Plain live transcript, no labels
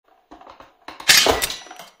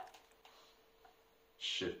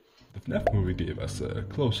The FNAF movie gave us a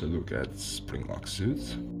closer look at Springlock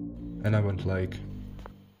suits, and I went like,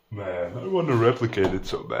 man, I want to replicate it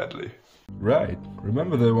so badly. Right,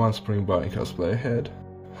 remember the one Spring Bunny cosplay I had?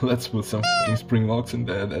 Let's put some f***ing Springlocks in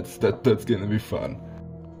there, that's gonna be fun.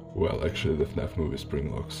 Well, actually the FNAF movie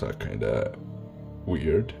Springlocks are kinda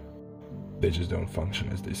weird. They just don't function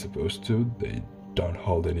as they're supposed to. They don't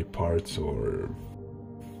hold any parts or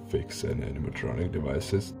fix any animatronic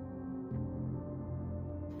devices.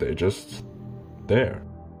 They're just there.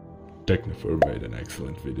 Technophore made an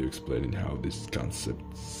excellent video explaining how this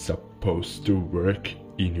concept's supposed to work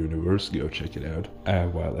in universe, go check it out.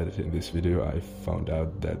 And while editing this video I found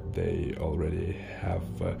out that they already have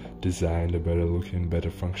designed a better looking, better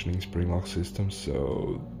functioning Springlock system,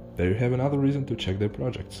 so there you have another reason to check their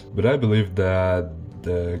projects. But I believe that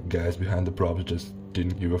the guys behind the project just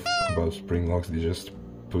didn't give a f about Springlocks. They just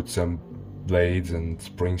put some blades and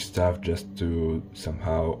spring stuff just to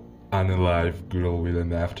somehow unalive Girl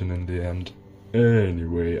William Afton in the end.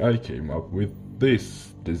 Anyway, I came up with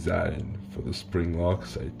this design for the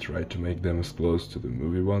Springlocks. I tried to make them as close to the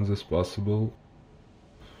movie ones as possible.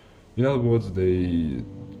 In other words, they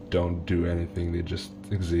don't do anything, they just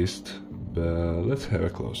exist. But let's have a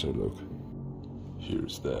closer look.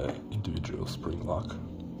 Here's the individual Springlock.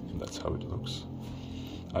 That's how it looks.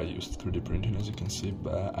 I used 3D printing, as you can see,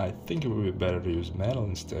 but I think it would be better to use metal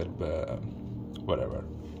instead, but whatever.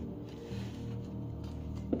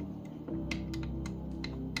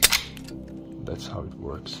 That's how it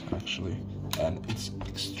works, actually, and it's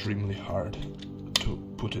extremely hard to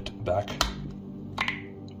put it back,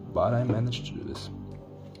 but I managed to do this.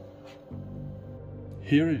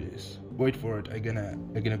 Here it is. Wait for it. I'm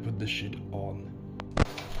gonna put this shit on.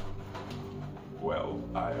 Well,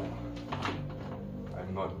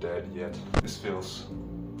 I'm not dead yet. This feels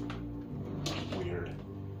weird.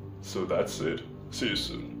 So that's it. See you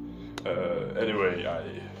soon. Anyway,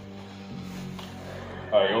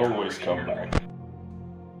 I always come back.